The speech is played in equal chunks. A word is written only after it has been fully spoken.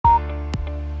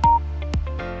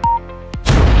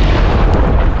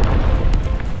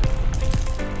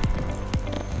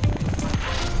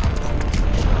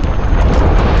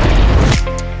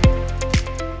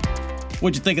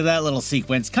What'd you think of that little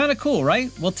sequence? Kind of cool,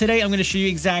 right? Well, today I'm going to show you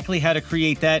exactly how to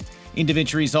create that in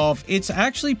DaVinci Resolve. It's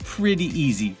actually pretty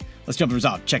easy. Let's jump to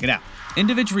Resolve. Check it out. In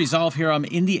DaVinci Resolve here, I'm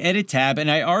in the Edit tab,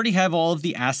 and I already have all of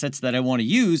the assets that I want to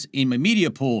use in my media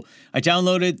pool. I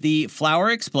downloaded the flower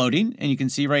exploding, and you can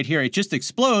see right here, it just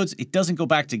explodes. It doesn't go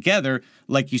back together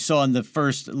like you saw in the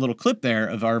first little clip there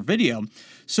of our video.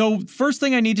 So first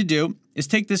thing I need to do is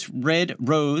take this red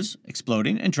rose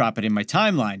exploding and drop it in my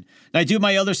timeline. Now I do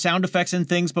my other sound effects and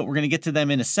things, but we're going to get to them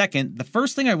in a second. The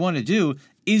first thing I want to do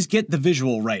is get the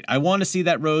visual right. I want to see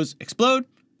that rose explode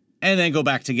and then go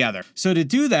back together. So to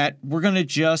do that, we're going to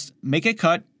just make a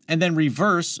cut and then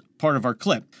reverse part of our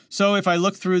clip. So if I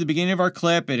look through the beginning of our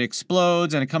clip, it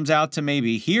explodes and it comes out to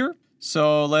maybe here.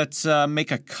 So let's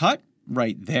make a cut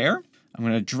right there. I'm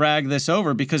going to drag this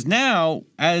over because now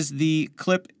as the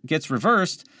clip gets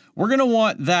reversed, we're going to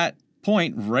want that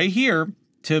point right here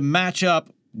to match up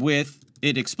with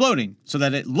it exploding so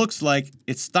that it looks like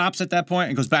it stops at that point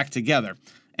and goes back together.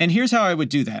 And here's how I would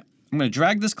do that. I'm going to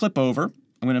drag this clip over.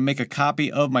 I'm going to make a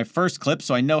copy of my first clip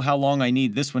so I know how long I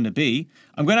need this one to be.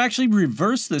 I'm going to actually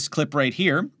reverse this clip right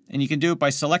here, and you can do it by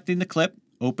selecting the clip,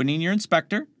 opening your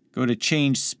inspector, go to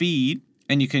change speed,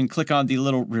 and you can click on the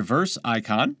little reverse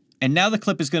icon. And now the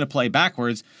clip is going to play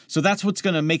backwards, so that's what's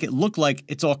going to make it look like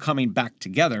it's all coming back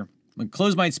together. I'm going to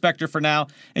close my inspector for now,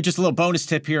 and just a little bonus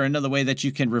tip here, another way that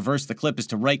you can reverse the clip is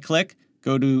to right-click,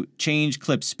 go to change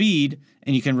clip speed,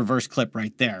 and you can reverse clip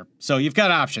right there. So you've got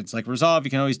options. Like Resolve,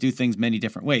 you can always do things many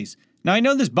different ways. Now I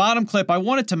know this bottom clip, I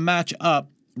want it to match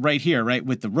up right here, right,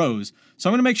 with the rose. So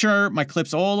I'm going to make sure my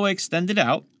clip's all the way extended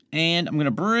out, and I'm going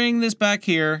to bring this back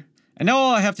here, and now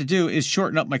all I have to do is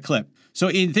shorten up my clip. So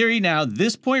in theory now,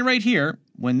 this point right here,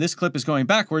 when this clip is going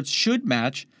backwards, should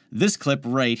match this clip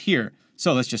right here.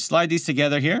 So let's just slide these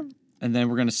together here, and then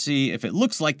we're going to see if it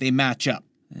looks like they match up.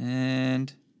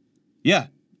 And yeah,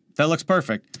 that looks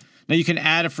perfect. Now you can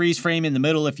add a freeze frame in the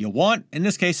middle if you want. In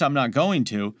this case, I'm not going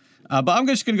to, but I'm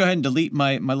just going to go ahead and delete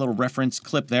my little reference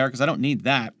clip there because I don't need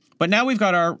that. But now we've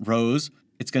got our rose.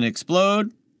 It's going to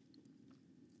explode.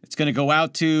 It's going to go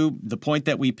out to the point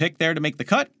that we picked there to make the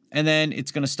cut. And then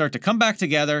it's going to start to come back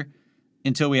together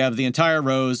until we have the entire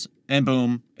rose, and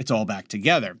boom, it's all back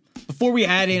together. Before we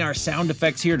add in our sound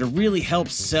effects here to really help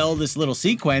sell this little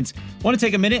sequence, I want to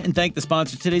take a minute and thank the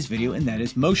sponsor of today's video, and that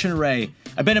is Motion Array.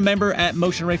 I've been a member at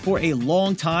Motion Array for a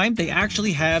long time. They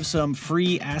actually have some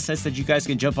free assets that you guys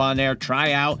can jump on there,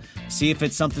 try out, see if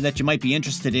it's something that you might be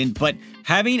interested in. But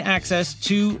having access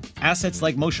to assets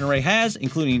like Motion Array has,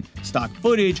 including stock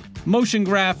footage, motion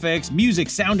graphics, music,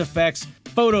 sound effects,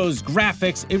 photos,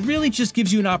 graphics, it really just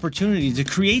gives you an opportunity to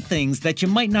create things that you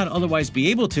might not otherwise be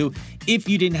able to if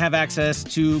you didn't have access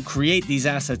to create these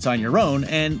assets on your own.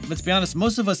 And let's be honest,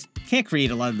 most of us can't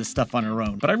create a lot of this stuff on our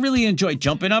own. But I really enjoy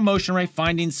jumping on Motion Array,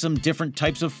 finding some different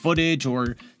types of footage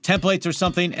or templates or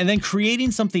something, and then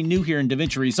creating something new here in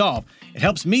DaVinci Resolve. It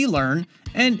helps me learn,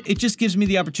 and it just gives me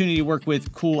the opportunity to work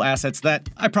with cool assets that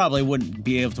I probably wouldn't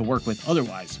be able to work with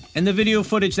otherwise. And the video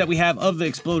footage that we have of the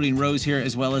exploding rose here,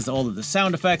 as well as all of the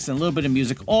sound effects and a little bit of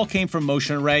music, all came from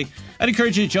Motion Array. I'd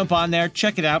encourage you to jump on there,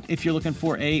 check it out if you're looking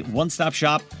for a one-stop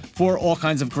shop for all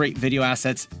kinds of great video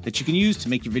assets that you can use to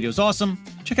make your videos awesome.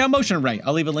 Check out Motion Array.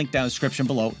 I'll leave a link down in the description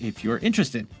below if you're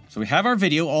interested. So we have our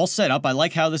video all set up. I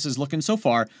like how this is looking so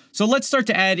far. So let's start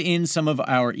to add in some of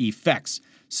our effects.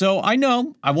 So I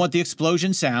know I want the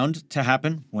explosion sound to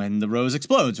happen when the rose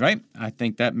explodes, right? I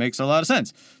think that makes a lot of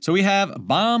sense. So we have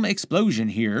bomb explosion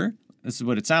here. This is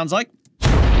what it sounds like.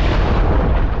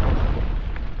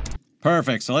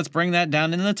 Perfect. So let's bring that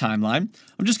down into the timeline.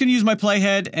 I'm just going to use my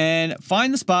playhead and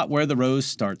find the spot where the rose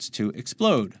starts to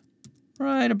explode.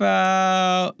 Right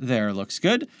about there. Looks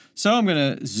good. So I'm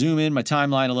going to zoom in my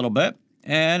timeline a little bit,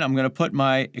 and I'm going to put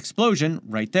my explosion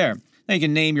right there. Now you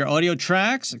can name your audio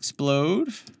tracks,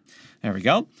 explode. There we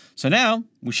go. So now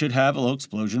we should have a little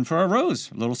explosion for our rose.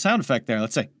 A little sound effect there.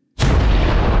 Let's see.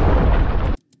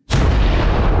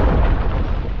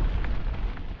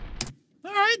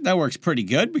 All right, that works pretty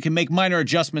good. We can make minor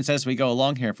adjustments as we go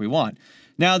along here if we want.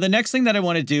 Now the next thing that I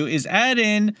want to do is add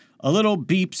in a little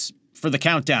beeps for the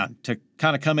countdown to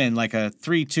kind of come in like a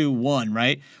 3, 2, 1,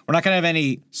 right? We're not going to have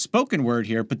any spoken word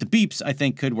here, but the beeps I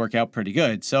think could work out pretty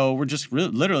good. So we're just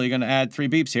literally going to add 3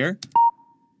 beeps here.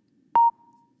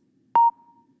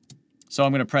 So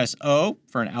I'm going to press O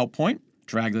for an out point,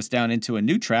 drag this down into a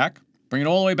new track, bring it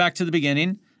all the way back to the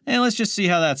beginning, and let's just see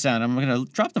how that sounds. I'm going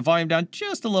to drop the volume down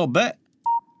just a little bit.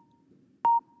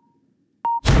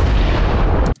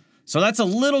 So that's a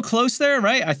little close there,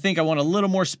 right? I think I want a little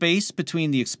more space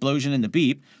between the explosion and the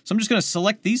beep. So I'm just going to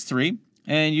select these 3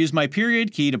 and use my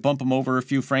period key to bump them over a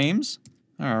few frames.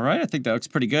 All right, I think that looks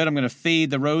pretty good. I'm going to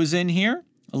fade the rose in here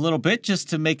a little bit just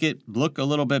to make it look a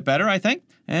little bit better, I think.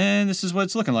 And this is what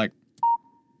it's looking like.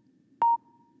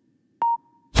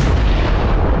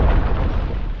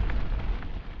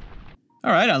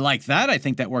 All right, I like that. I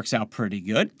think that works out pretty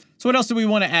good. So what else do we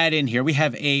want to add in here? We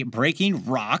have a breaking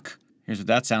rock. Here's what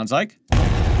that sounds like.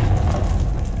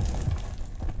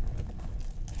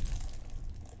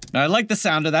 Now, I like the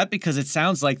sound of that because it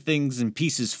sounds like things in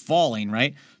pieces falling,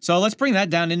 right? So let's bring that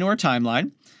down into our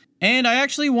timeline. And I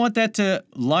actually want that to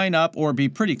line up or be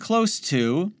pretty close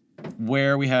to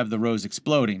where we have the rose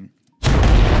exploding.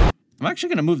 I'm actually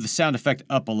going to move the sound effect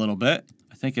up a little bit.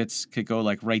 I think it could go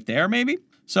like right there, maybe.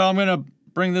 So I'm going to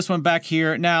bring this one back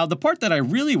here. Now, the part that I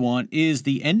really want is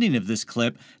the ending of this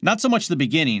clip, not so much the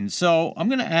beginning. So I'm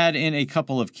going to add in a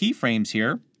couple of keyframes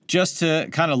here just to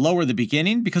kind of lower the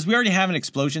beginning because we already have an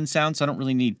explosion sound, so I don't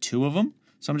really need two of them.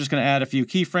 So I'm just going to add a few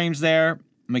keyframes there,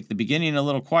 make the beginning a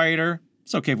little quieter.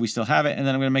 It's okay if we still have it. And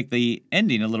then I'm going to make the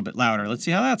ending a little bit louder. Let's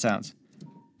see how that sounds.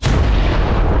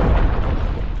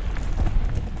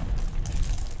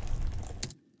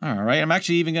 All right, I'm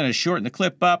actually even going to shorten the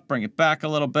clip up, bring it back a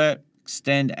little bit,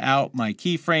 extend out my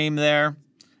keyframe there.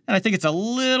 And I think it's a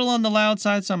little on the loud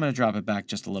side, so I'm going to drop it back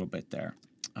just a little bit there.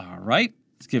 All right,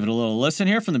 let's give it a little listen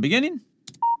here from the beginning.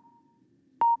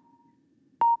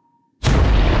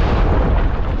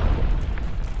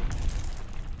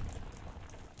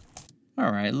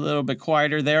 All right, a little bit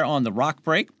quieter there on the rock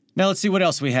break. Now let's see what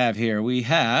else we have here. We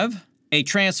have a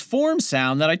transform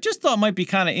sound that I just thought might be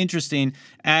kind of interesting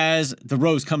as the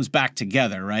rose comes back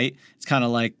together, right? It's kind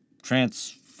of like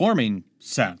transforming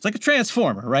sound. It's like a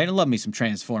transformer, right? I love me some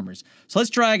transformers. So let's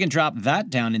drag and drop that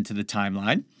down into the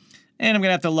timeline. And I'm going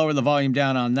to have to lower the volume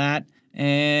down on that.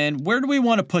 And where do we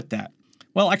want to put that?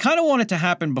 Well, I kind of want it to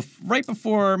happen right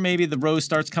before maybe the rose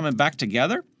starts coming back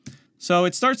together. So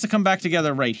it starts to come back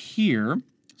together right here.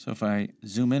 So if I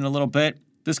zoom in a little bit,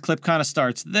 this clip kind of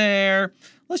starts there.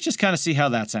 Let's just kind of see how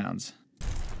that sounds.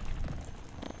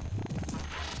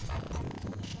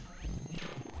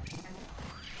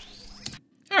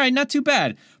 All right, not too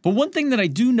bad. But one thing that I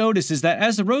do notice is that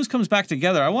as the rose comes back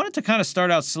together, I want it to kind of start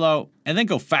out slow and then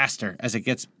go faster as it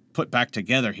gets put back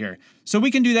together here. So we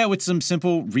can do that with some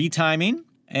simple retiming.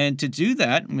 And to do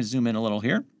that, I'm going to zoom in a little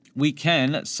here. We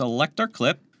can select our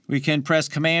clip. We can press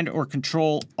Command or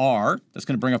Control R. That's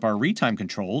going to bring up our retime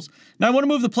controls. Now I want to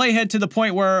move the playhead to the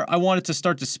point where I want it to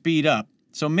start to speed up.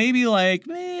 So maybe like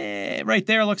right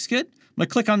there looks good. I'm going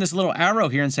to click on this little arrow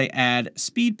here and say Add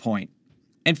Speed Point.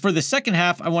 And for the second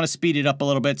half, I want to speed it up a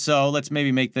little bit. So let's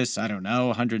maybe make this, I don't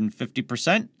know,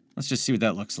 150%. Let's just see what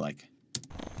that looks like.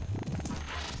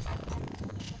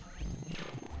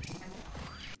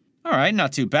 All right,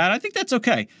 not too bad. I think that's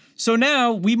okay. So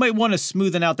now we might want to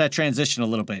smoothen out that transition a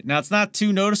little bit. Now it's not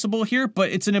too noticeable here, but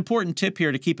it's an important tip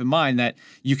here to keep in mind that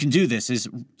you can do this is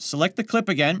select the clip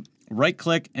again, right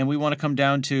click, and we want to come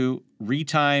down to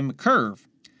retime curve.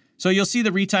 So you'll see the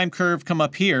retime curve come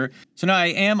up here. So now I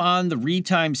am on the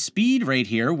retime speed right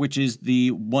here, which is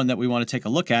the one that we want to take a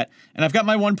look at. And I've got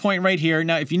my 1 point right here.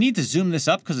 Now, if you need to zoom this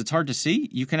up because it's hard to see,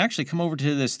 you can actually come over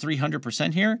to this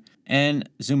 300% here and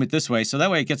zoom it this way. So that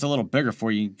way it gets a little bigger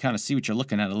for you. You can kind of see what you're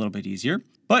looking at a little bit easier.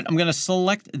 But I'm going to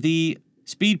select the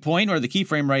speed point or the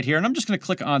keyframe right here. And I'm just going to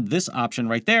click on this option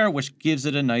right there, which gives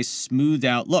it a nice smoothed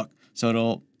out look. So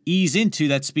it'll ease into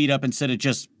that speed up instead of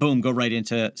just, boom, go right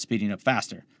into speeding up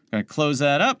faster. Going to close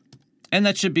that up, and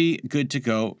that should be good to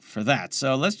go for that.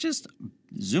 So let's just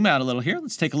zoom out a little here.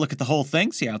 Let's take a look at the whole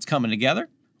thing, see how it's coming together.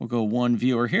 We'll go one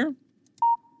viewer here.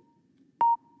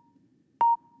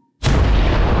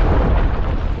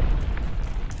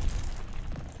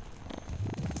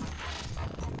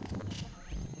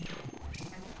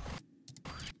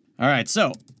 All right,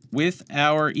 so with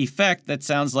our effect that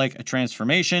sounds like a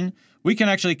transformation, we can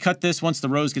actually cut this once the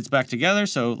rose gets back together.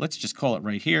 So let's just call it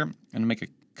right here. I'm going to make a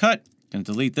cut, going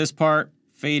to delete this part,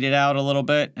 fade it out a little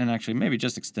bit, and actually maybe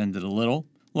just extend it a little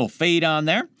fade on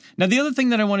there. Now the other thing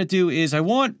that I want to do is I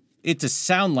want it to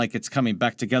sound like it's coming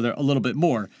back together a little bit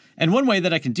more. And one way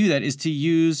that I can do that is to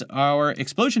use our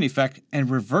explosion effect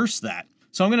and reverse that.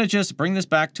 So I'm going to just bring this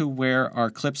back to where our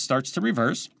clip starts to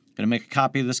reverse. Going to make a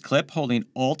copy of this clip holding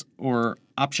Alt or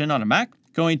Option on a Mac.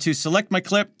 Going to select my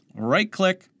clip, right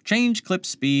click, change clip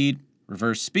speed,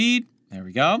 reverse speed. There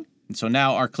we go. And so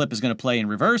now our clip is going to play in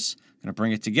reverse. I'm going to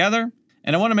bring it together.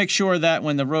 And I want to make sure that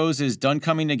when the rose is done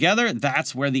coming together,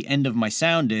 that's where the end of my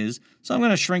sound is. So I'm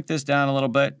going to shrink this down a little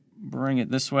bit, bring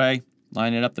it this way,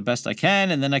 line it up the best I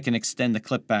can, and then I can extend the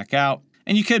clip back out.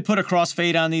 And you could put a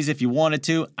crossfade on these if you wanted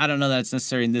to. I don't know that it's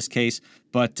necessary in this case,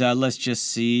 but let's just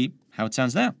see how it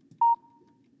sounds now.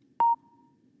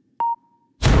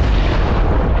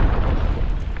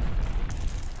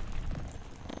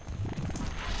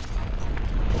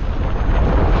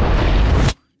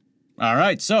 All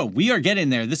right, so we are getting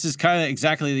there. This is kind of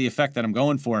exactly the effect that I'm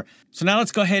going for. So now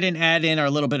let's go ahead and add in our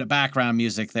little bit of background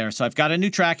music there. So I've got a new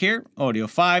track here, Audio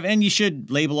 5, and you should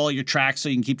label all your tracks so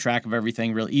you can keep track of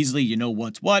everything real easily. You know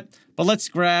what's what. But let's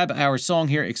grab our song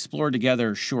here, Explore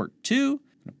Together Short 2.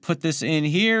 Put this in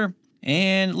here,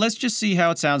 and let's just see how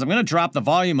it sounds. I'm going to drop the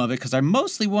volume of it because I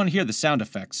mostly want to hear the sound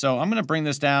effects. So I'm going to bring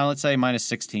this down, let's say minus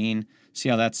 16. See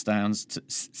how that sounds.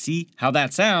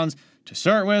 To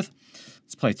start with.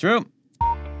 Let's play through.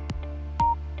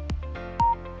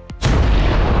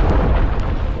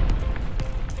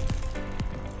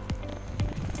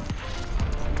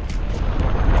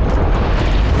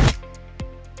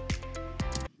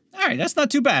 All right, that's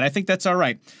not too bad. I think that's all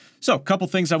right. So a couple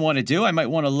things I want to do. I might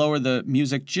want to lower the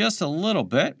music just a little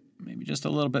bit, maybe just a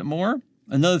little bit more.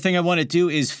 Another thing I want to do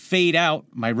is fade out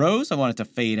my rows. I want it to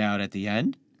fade out at the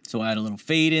end. So add a little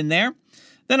fade in there.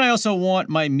 Then I also want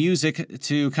my music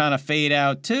to kind of fade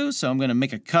out too. So I'm going to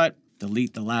make a cut,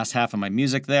 delete the last half of my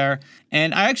music there.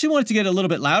 And I actually want it to get a little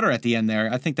bit louder at the end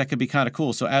there. I think that could be kind of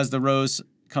cool. So as the rows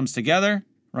comes together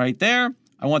right there,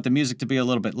 I want the music to be a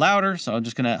little bit louder. So I'm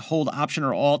just going to hold Option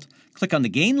or Alt, click on the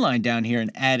gain line down here and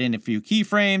add in a few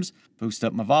keyframes, boost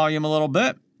up my volume a little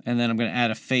bit. And then I'm going to add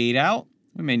a fade out.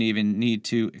 We may even need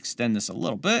to extend this a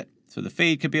little bit. So the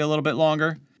fade could be a little bit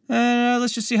longer.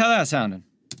 Let's just see how that's sounding.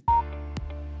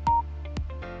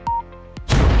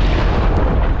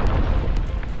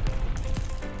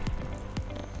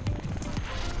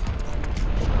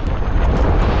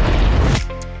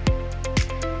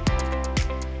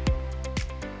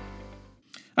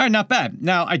 All right, not bad.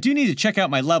 Now, I do need to check out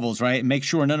my levels, right? And make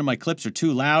sure none of my clips are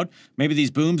too loud. Maybe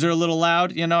these booms are a little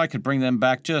loud. You know, I could bring them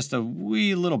back just a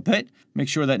wee little bit. Make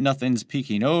sure that nothing's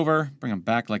peaking over. Bring them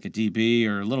back like a dB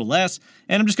or a little less.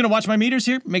 And I'm just going to watch my meters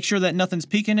here. Make sure that nothing's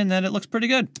peaking and that it looks pretty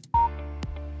good.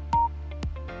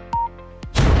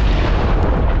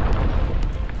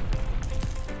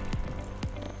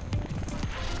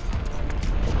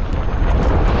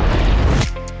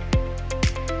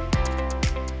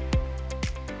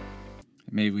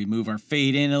 Maybe we move our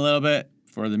fade in a little bit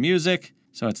for the music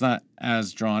so it's not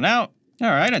as drawn out. All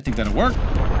right, I think that'll work.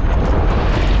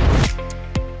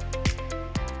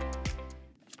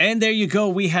 And there you go.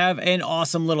 We have an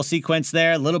awesome little sequence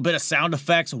there. A little bit of sound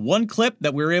effects. One clip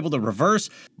that we were able to reverse,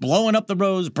 blowing up the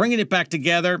rows, bringing it back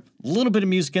together. A little bit of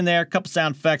music in there, a couple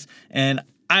sound effects, and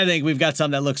I think we've got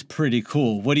something that looks pretty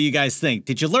cool. What do you guys think?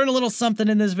 Did you learn a little something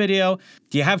in this video?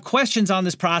 Do you have questions on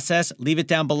this process? Leave it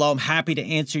down below. I'm happy to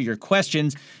answer your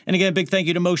questions. And again, big thank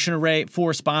you to Motion Array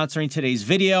for sponsoring today's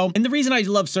video. And the reason I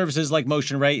love services like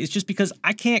Motion Array is just because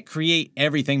I can't create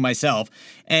everything myself.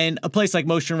 And a place like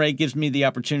Motion Array gives me the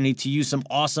opportunity to use some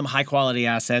awesome high quality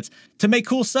assets to make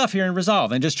cool stuff here in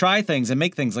Resolve and just try things and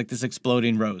make things like this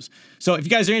exploding rose. So if you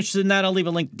guys are interested in that, I'll leave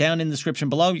a link down in the description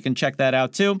below. You can check that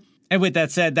out too. And with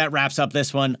that said, that wraps up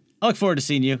this one. I look forward to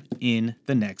seeing you in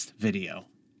the next video.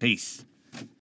 Peace.